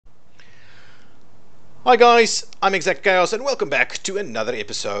Hi guys, I'm ExactChaos and welcome back to another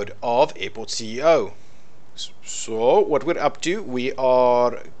episode of Airport CEO. So what we're up to,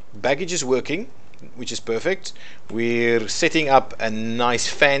 baggage is working, which is perfect. We're setting up a nice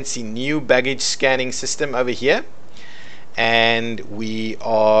fancy new baggage scanning system over here, and we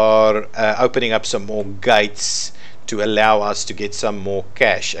are opening up some more gates to allow us to get some more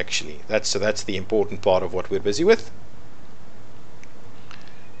cash. Actually, that's the important part of what we're busy with.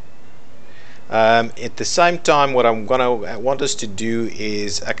 At the same time, what I'm gonna want us to do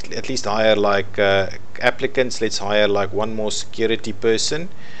is at least hire like applicants. Let's hire like one more security person,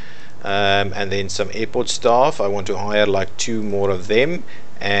 and then some airport staff. I want to hire like 2 more of them,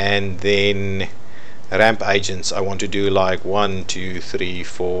 and then ramp agents. I want to do like 1, 2, 3,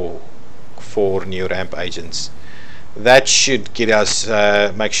 4 new ramp agents. That should get us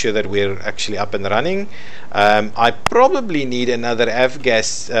make sure that we're actually up and running. I probably need another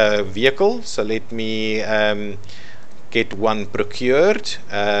avgas vehicle, so let me get one procured.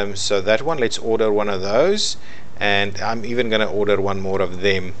 So that one, let's order one of those, and I'm even going to order one more of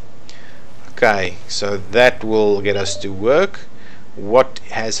them. Okay, so that will get us to work. What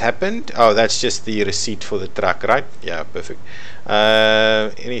has happened? Oh, that's just the receipt for the truck, right? Yeah, perfect.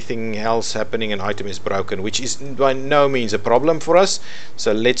 Anything else happening? An item is broken, which is by no means a problem for us.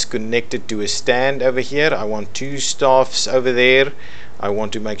 So let's connect it to a stand over here. I want 2 staffs over there. I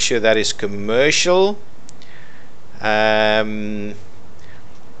want to make sure that is commercial. And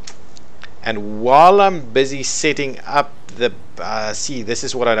while I'm busy setting up the see, this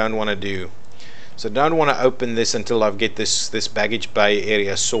is what I don't want to do. So don't want to open this until I get this baggage bay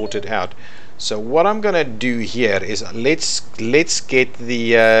area sorted out. So what I'm gonna do here is let's get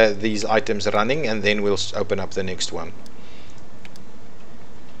the these items running, and then we'll open up the next one.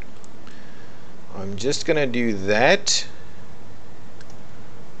 I'm just gonna do that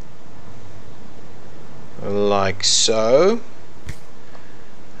like so,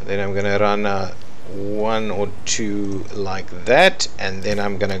 and then I'm gonna run 1 or 2 like that, and then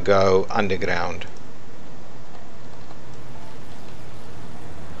I'm gonna go underground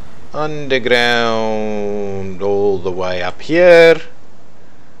all the way up here.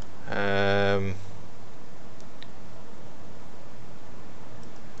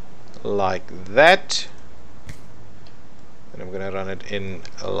 Like that, and I'm gonna run it in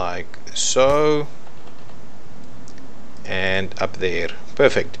like so, and up there.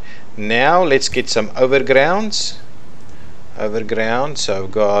 Perfect. Now let's get some overgrounds. So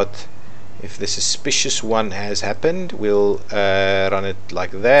I've got, if the suspicious one has happened, we'll run it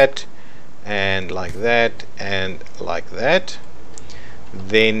like that, and like that, and like that.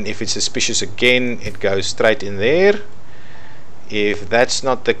 Then if it's suspicious again, it goes straight in there. If that's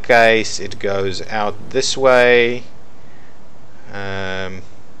not the case, it goes out this way.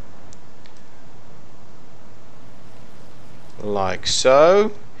 Like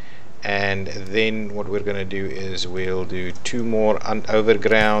so. And then what we're going to do is we'll do 2 more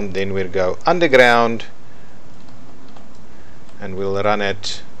overground, then we'll go underground, and we'll run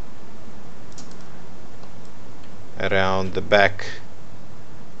it around the back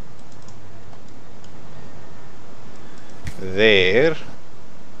there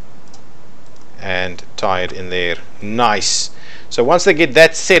and tie it in there. Nice. So once they get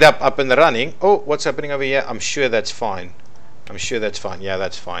that set up and running, oh, what's happening over here? I'm sure that's fine. Yeah,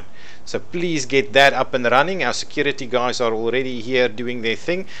 that's fine. So please get that up and running. Our security guys are already here doing their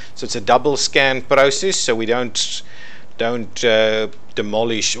thing. So it's a double scan process, so we don't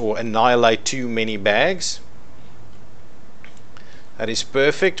demolish or annihilate too many bags. That is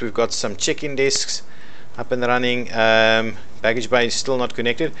perfect. We've got some check-in desks up and running. Baggage bay is still not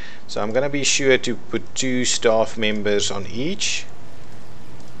connected, so I'm going to be sure to put 2 staff members on each.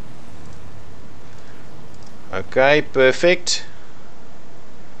 Okay, perfect.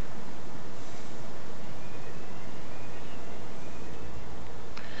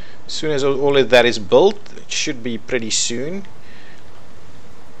 As soon as all of that is built, it should be pretty soon.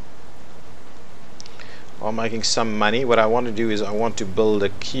 While making some money, what I want to do is I want to build a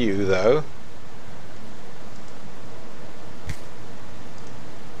queue though.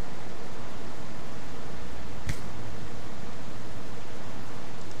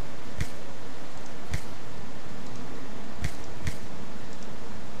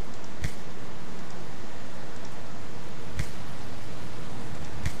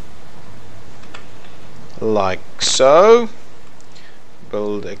 Like so.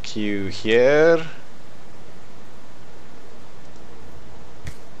 Build a queue here.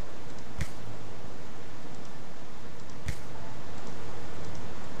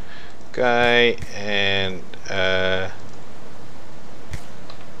 Okay, and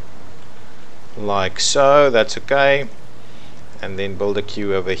like so. That's okay. And then build a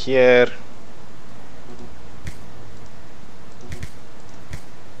queue over here.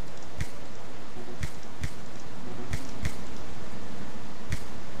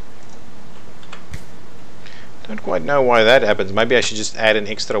 Don't quite know why that happens. Maybe I should just add an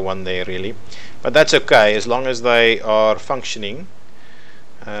extra one there, really, but that's okay as long as they are functioning.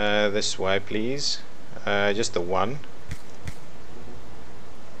 This way, please. Just the one.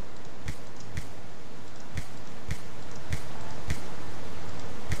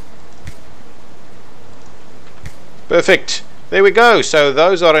 Perfect. There we go. So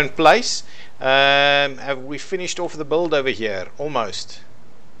those are in place. Have we finished off the build over here? Almost.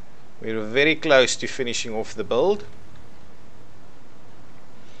 We're very close to finishing off the build.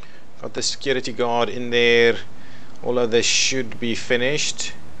 Got the security guard in there. All of this should be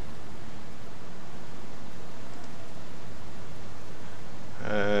finished.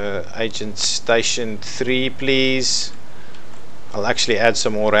 Agent station 3, please. I'll actually add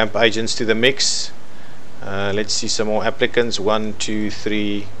some more ramp agents to the mix. Let's see some more applicants. 1, 2,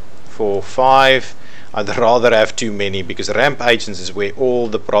 3, 4, 5. I'd rather have too many because ramp agents is where all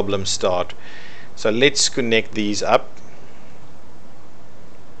the problems start. So let's connect these up.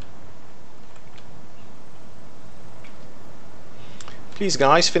 Please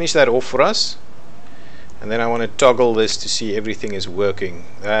guys, finish that off for us. And then I want to toggle this to see everything is working.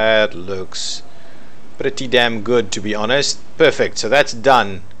 That looks pretty damn good, to be honest. Perfect. So that's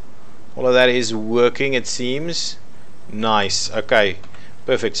done. All of that is working, it seems. Nice. Okay.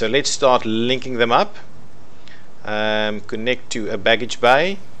 Perfect. So let's start linking them up. Connect to a baggage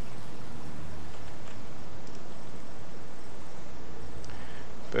bay.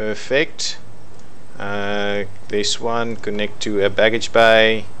 Perfect. This one, connect to a baggage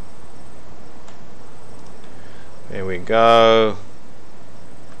bay. There we go.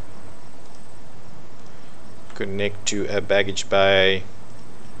 Connect to a baggage bay.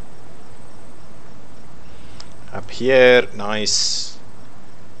 Up here, nice.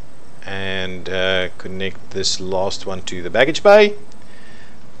 And connect this last one to the baggage bay.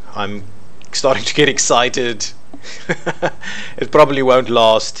 I'm starting to get excited. It probably won't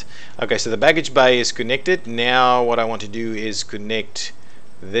last. Okay, so the baggage bay is connected. Now what I want to do is connect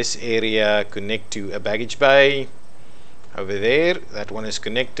this area, connect to a baggage bay over there. That one is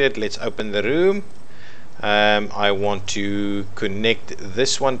connected. Let's open the room. I want to connect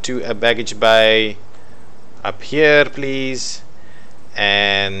this one to a baggage bay up here, please.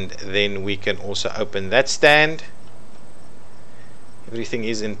 And then we can also open that stand. Everything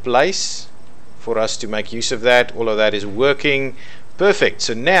is in place for us to make use of that. All of that is working perfect.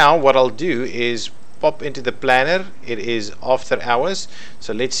 So now what I'll do is pop into the planner. It is after hours,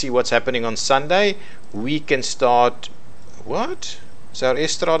 so let's see what's happening on Sunday. We can start. What? Is our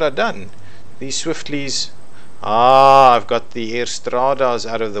Estrada done? These Swiftleys. I've got the Estradas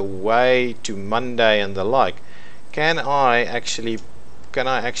out of the way to Monday and the like. Can I actually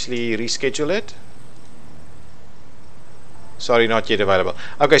reschedule it? Sorry, not yet available.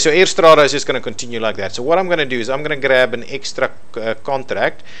 Okay, so Estrada is just going to continue like that. So what I'm going to do is I'm going to grab an extra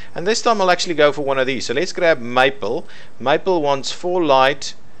contract, and this time I'll actually go for one of these. So let's grab Maple. Maple wants 4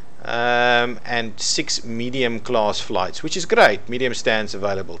 light and 6 medium class flights, which is great. Medium stands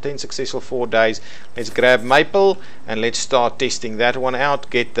available. 10 successful 4 days. Let's grab Maple and let's start testing that one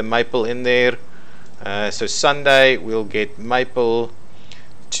out. Get the Maple in there. So Sunday we'll get Maple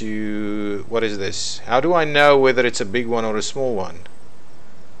to, what is this? How do I know whether it's a big one or a small one?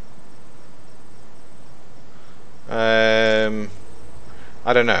 I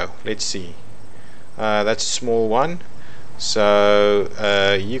don't know. Let's see. That's a small one. So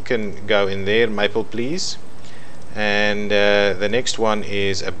you can go in there, Maple, please. And the next one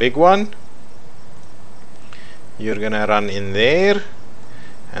is a big one. You're gonna run in there.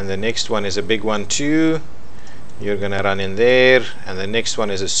 And the next one is a big one too. You're gonna run in there, and the next one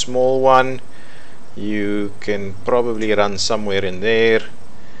is a small one. You can probably run somewhere in there,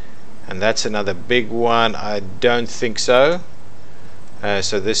 and that's another big one. I don't think so.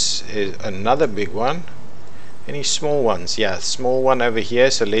 So this is another big one. Any small ones? Yeah, small one over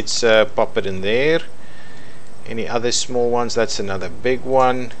here, so let's pop it in there. Any other small ones? That's another big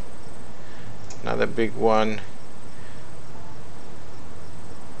one. Another big one.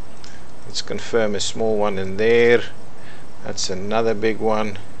 Let's confirm a small one in there. That's another big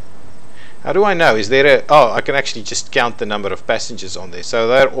one. How do I know? Is there a... Oh, I can actually just count the number of passengers on there. So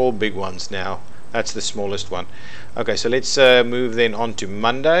they're all big ones now. That's the smallest one. Okay, so let's move then on to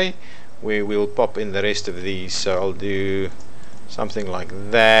Monday, where we'll pop in the rest of these. So I'll do something like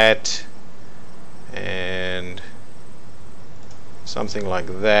that. And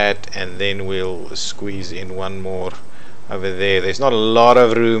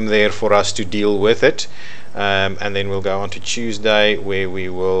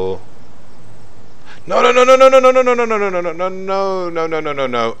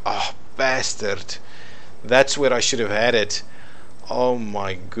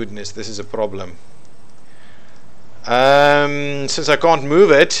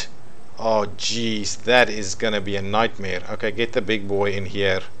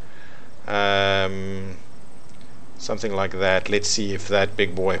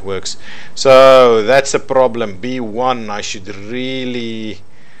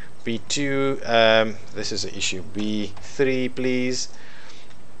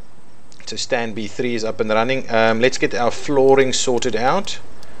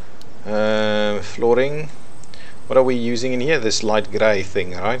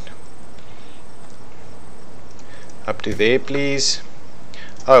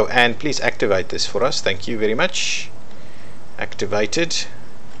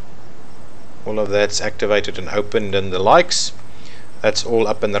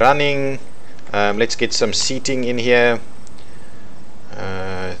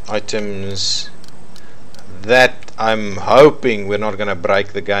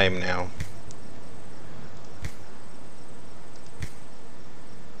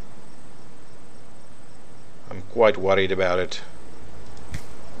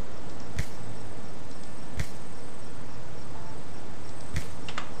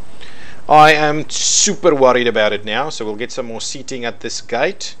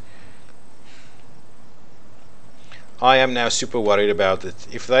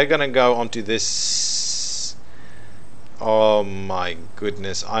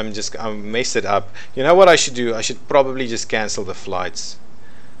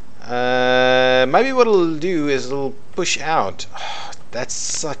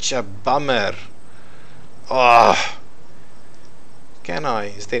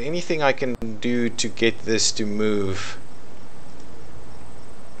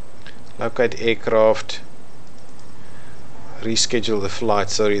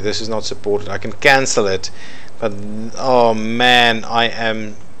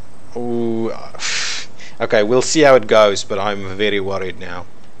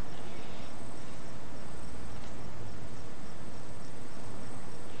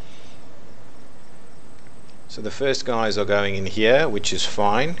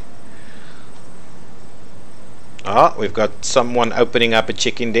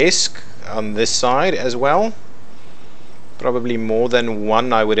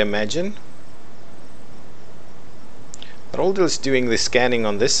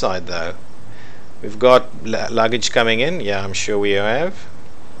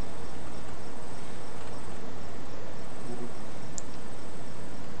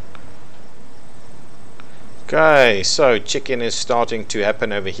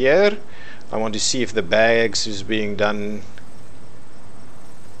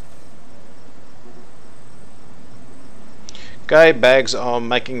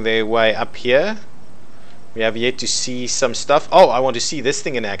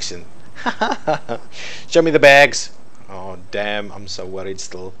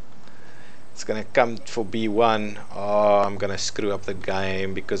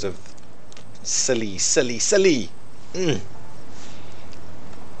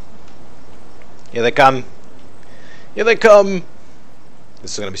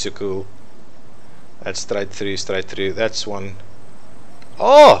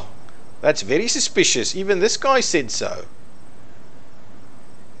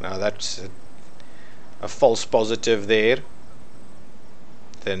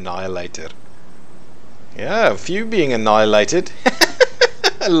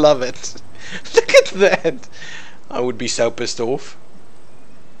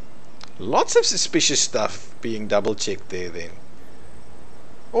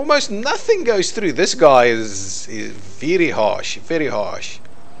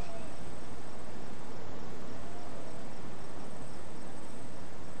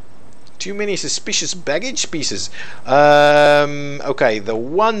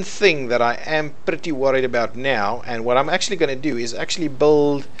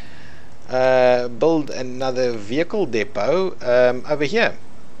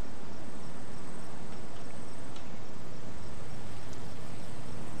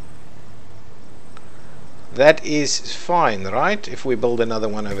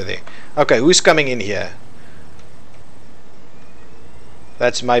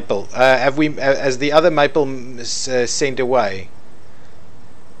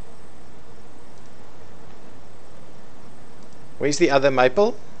Where's the other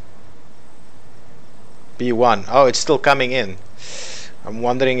maple? B1. Oh, it's still coming in. I'm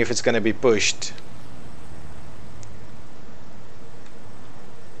wondering if it's going to be pushed.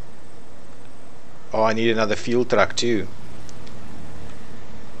 Oh, I need another fuel truck too.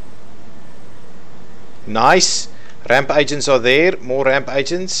 Nice. Ramp agents are there. More ramp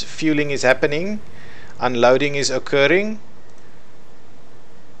agents. Fueling is happening. Unloading is occurring.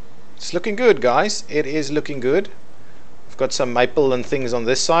 It's looking good, guys. It is looking good. I've got some maple and things on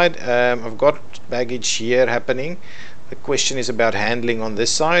this side. I've got baggage here happening. The question is about handling on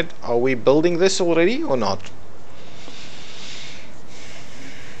this side. Are we building this already or not?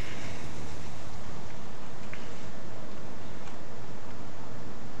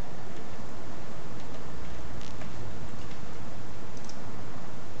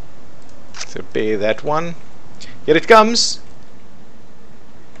 Let's repair that one. Here it comes.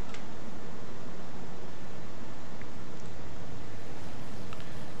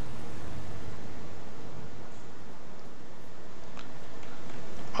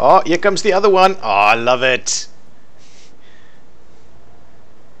 Oh, here comes the other one. Oh, I love it.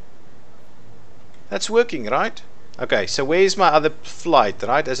 That's working, right? Okay, so where's my other flight,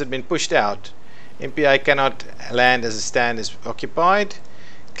 right? Has it been pushed out? MPA cannot land as a stand is occupied.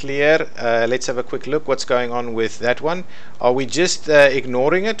 Clear. Let's have a quick look what's going on with that one. Are we just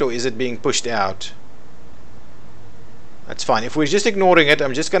ignoring it, or is it being pushed out? That's fine. If we're just ignoring it,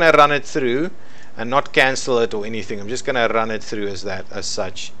 I'm just going to run it through and not cancel it or anything. I'm just going to run it through as that, as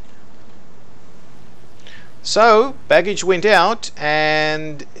such. So baggage went out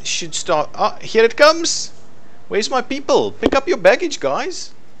and should start. Oh, here it comes. Where's my people? Pick up your baggage,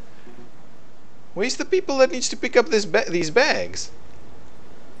 guys. Where's the people that needs to pick up these bags?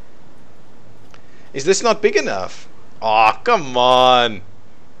 Is this not big enough? Oh, come on.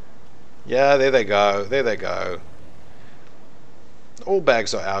 Yeah, there they go. There they go. All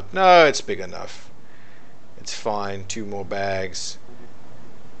bags are out. No, it's big enough. It's fine. 2 more bags.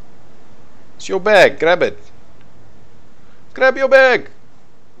 It's your bag. Grab it. Grab your bag.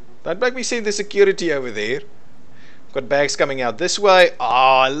 Don't make me send the security over there. Got bags coming out this way. Oh,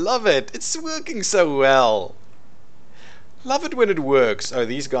 I love it. It's working so well. Love it when it works. Oh,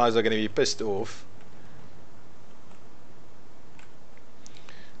 these guys are going to be pissed off.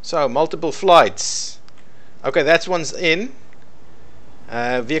 So, multiple flights. Okay, that one's in.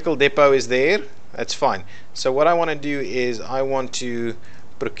 Vehicle depot is there. That's fine. So what I want to do is I want to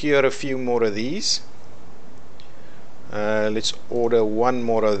procure a few more of these. Let's order 1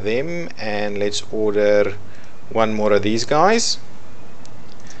 more of them, and let's order 1 more of these guys.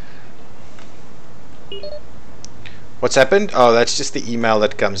 What's happened? Oh, that's just the email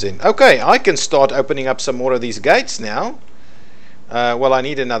that comes in. Okay, I can start opening up some more of these gates now. Well, I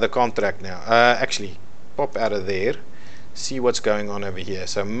need another contract now. Actually, pop out of there. See what's going on over here.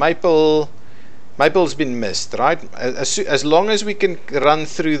 So Maple's been missed, right? As long as we can run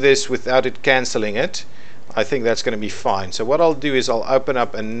through this without it cancelling it, I think that's going to be fine. So what I'll do is I'll open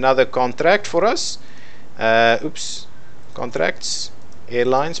up another contract for us. Oops, contracts,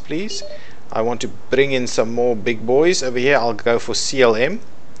 airlines, please. I want to bring in some more big boys over here. I'll go for CLM.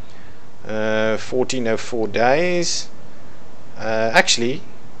 1404 days. Actually,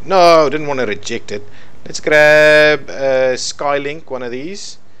 no, didn't want to reject it. Let's grab Skylink, one of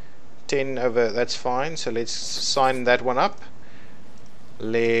these. 10 over, that's fine. So let's sign that one up.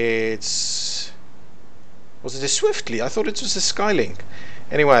 Let's... Was it a Swiftly? I thought it was a Skylink.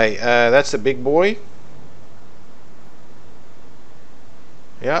 Anyway, that's a big boy.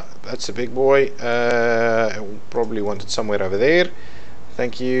 Yeah, that's a big boy. I probably want it somewhere over there.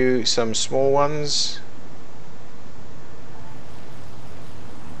 Thank you. Some small ones.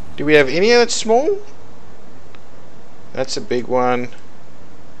 Do we have any that's small? That's a big one.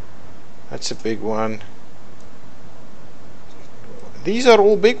 That's a big one. These are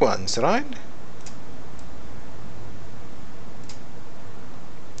all big ones, right?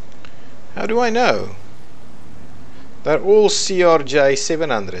 How do I know? They're all CRJ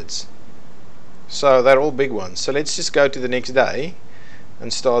 700s. So they're all big ones. So let's just go to the next day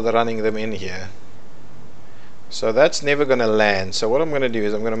and start running them in here. So that's never going to land. So what I'm going to do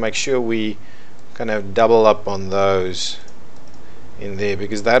is I'm going to make sure we kind of double up on those in there,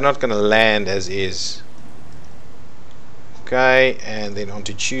 because they're not going to land as is. Okay, and then on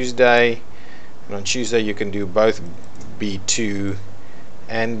to Tuesday. And on Tuesday you can do both B2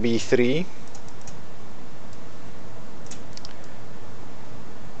 and B3.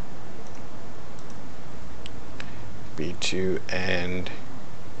 B2 and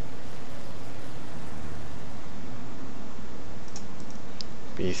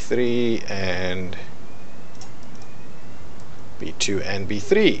B3 and B2 and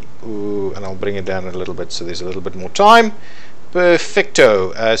B3. Ooh, and I'll bring it down a little bit so there's a little bit more time.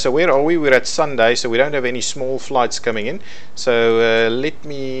 Perfecto. So where are we? We're at Sunday, so we don't have any small flights coming in. So let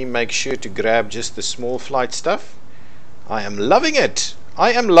me make sure to grab just the small flight stuff. I am loving it.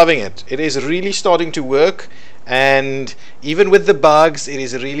 I am loving it. It is really starting to work, and even with the bugs, it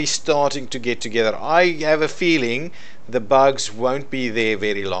is really starting to get together. I have a feeling the bugs won't be there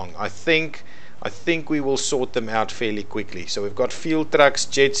very long. I think we will sort them out fairly quickly. So we've got fuel trucks,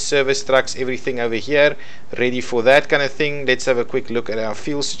 jets, service trucks, everything over here ready for that kind of thing. Let's have a quick look at our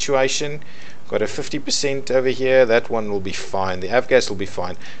fuel situation. Got a 50% over here. That one will be fine. The avgas will be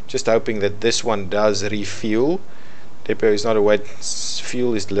fine. Just hoping that this one does refuel. Depot is not a wet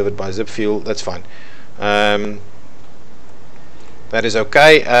fuel, is delivered by zip fuel. That's fine. That is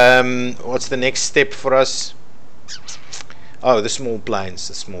okay. What's the next step for us? Oh, the small planes,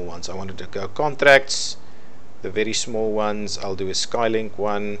 the small ones. I wanted to go contracts, the very small ones. I'll do a Skylink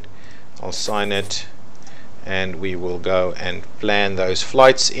one. I'll sign it, and we will go and plan those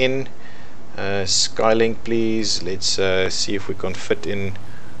flights in. Skylink, please. Let's see if we can fit in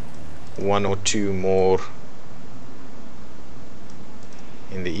one or two more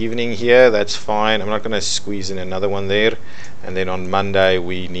in the evening here. That's fine. I'm not going to squeeze in another one there. And then on Monday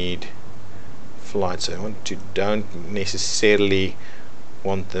we need flights. I don't necessarily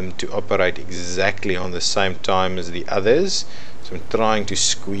want them to operate exactly on the same time as the others, so I'm trying to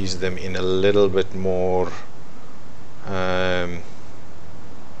squeeze them in a little bit more. Yeah,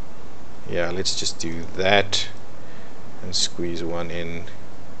 let's just do that and squeeze one in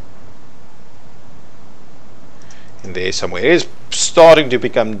there somewhere. It is starting to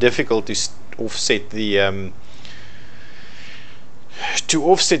become difficult to offset the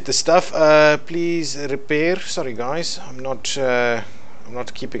stuff. Please repair. Sorry guys, I'm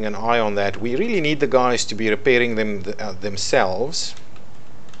not keeping an eye on that. We really need the guys to be repairing them themselves.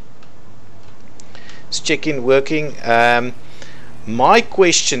 Let's check in working. My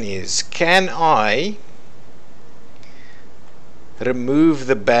question is, can I remove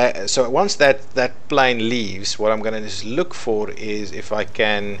the bag? So once that plane leaves, what I'm going to look for is if I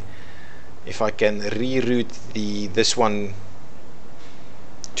can reroute this one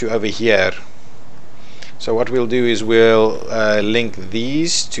to over here. So what we'll do is we'll link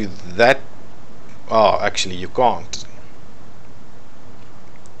these to that. Oh, actually you can't.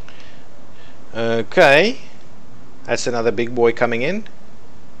 Okay, that's another big boy coming in.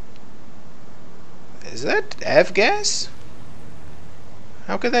 Is that avgas?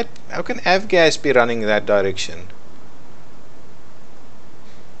 How can avgas be running that direction?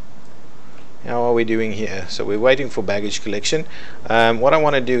 How are we doing here? So we're waiting for baggage collection. What I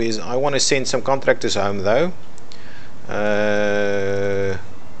want to do is I want to send some contractors home though.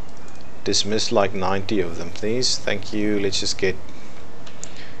 Dismiss like 90 of them, please. Thank you. Let's just get.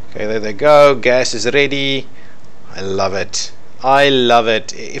 Okay, there they go. Gas is ready. I love it. I love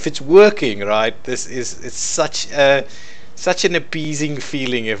it. If it's working, right? It's such an appeasing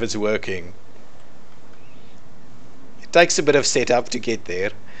feeling if it's working. It takes a bit of setup to get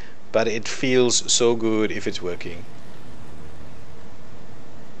there, but it feels so good if it's working.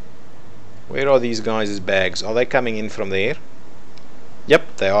 Where are these guys' bags? Are they coming in from there?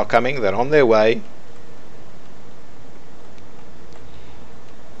 Yep, they are coming. They're on their way.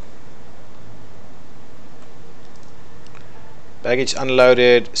 Baggage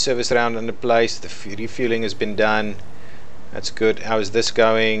unloaded, service round under place, the refueling has been done. That's good. How is this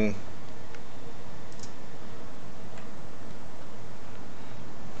going?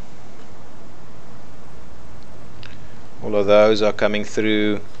 All of those are coming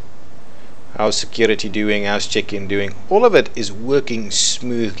through. How's security doing? How's check-in doing? All of it is working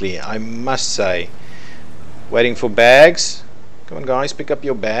smoothly, I must say. Waiting for bags. Come on guys, pick up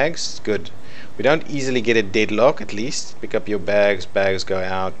your bags. Good. We don't easily get a deadlock, at least. Pick up your bags. Bags go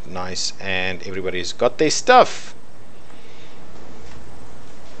out. Nice. And everybody's got their stuff.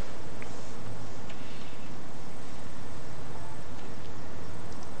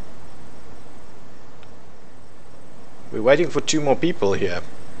 We're waiting for 2 more people here.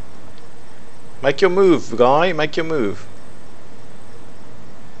 Make your move, guy. Make your move.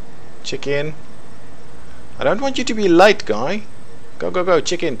 Check in. I don't want you to be late, guy. Go, go, go.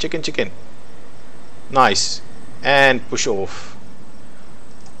 Check in, check in, check in. Nice. And push off.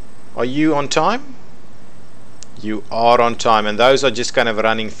 Are you on time? You are on time. And those are just kind of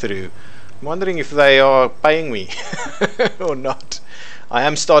running through. I'm wondering if they are paying me or not. I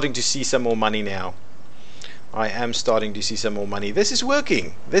am starting to see some more money now. I am starting to see some more money. This is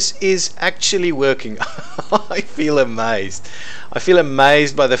working. This is actually working. I feel amazed. I feel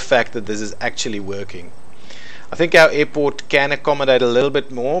amazed by the fact that this is actually working. I think our airport can accommodate a little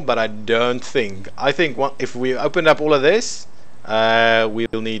bit more, but I don't think. I think if we opened up all of this,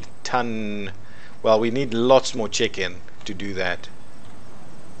 we'll need well, we need lots more check-in to do that.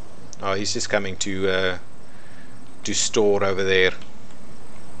 Oh, he's just coming to store over there.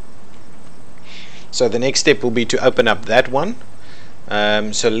 So the next step will be to open up that one.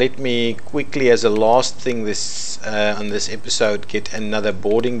 So let me quickly, as a last thing on this episode, get another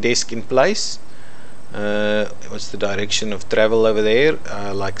boarding desk in place. What's the direction of travel over there?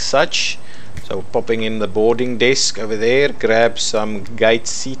 Like such. So popping in the boarding desk over there, grab some gate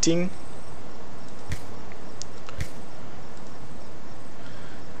seating,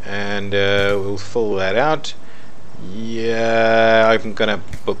 and we'll fill that out. Yeah, I'm gonna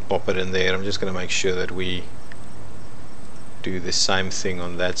pop it in there. I'm just gonna make sure that we do the same thing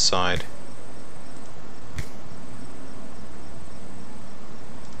on that side.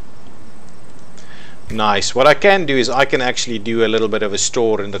 Nice. What I can do is I can actually do a little bit of a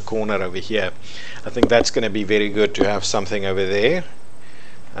store in the corner over here. I think that's going to be very good to have something over there.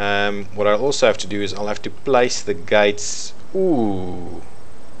 What I also have to do is I'll have to place the gates. Ooh,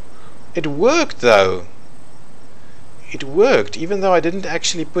 it worked though. It worked, even though I didn't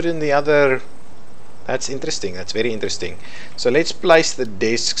actually put in the other. That's interesting. That's very interesting. So let's place the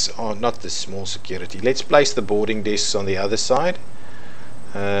desks on, not the small security. Let's place the boarding desks on the other side.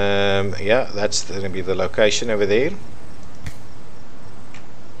 Yeah, that's going to be the location over there.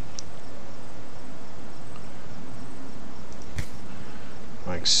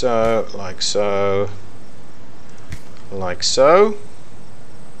 Like so, like so, like so.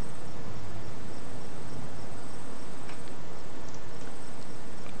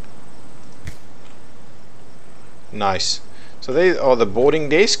 Nice. So there are the boarding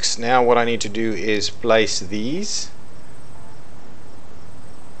desks. Now what I need to do is place these.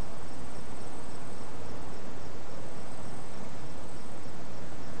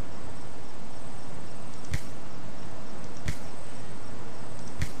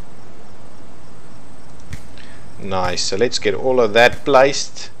 Nice. So let's get all of that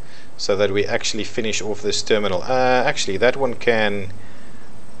placed so that we actually finish off this terminal. Actually, that one can.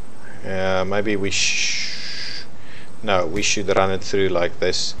 Maybe we no, we should run it through like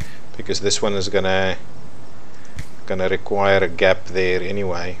this, because this one is gonna require a gap there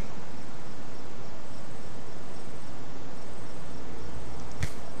anyway.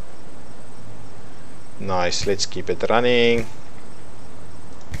 Nice. Let's keep it running.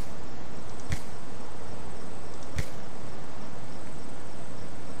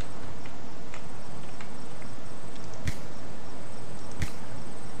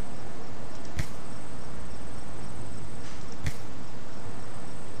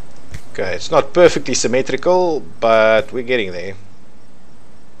 Okay, it's not perfectly symmetrical, but we're getting there.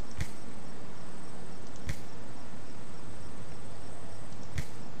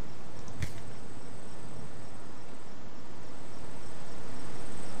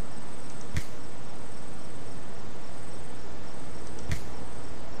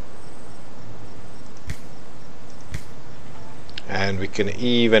 And we can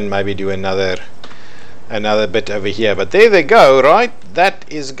even maybe do another bit over here, but there they go. Right, that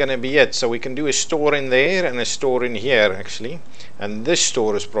is gonna be it. So we can do a store in there and a store in here actually, and this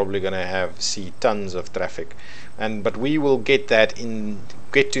store is probably gonna see tons of traffic, but we will get to that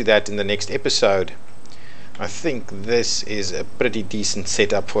in the next episode. I think this is a pretty decent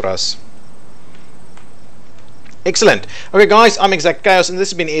setup for us. Excellent. Okay guys, I'm ExactChaos and this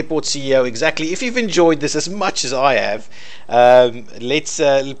has been Airport CEO Exactly. If you've enjoyed this as much as I have,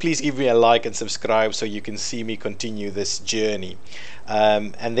 please give me a like and subscribe so you can see me continue this journey.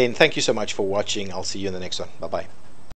 And then thank you so much for watching. I'll see you in the next one. Bye bye.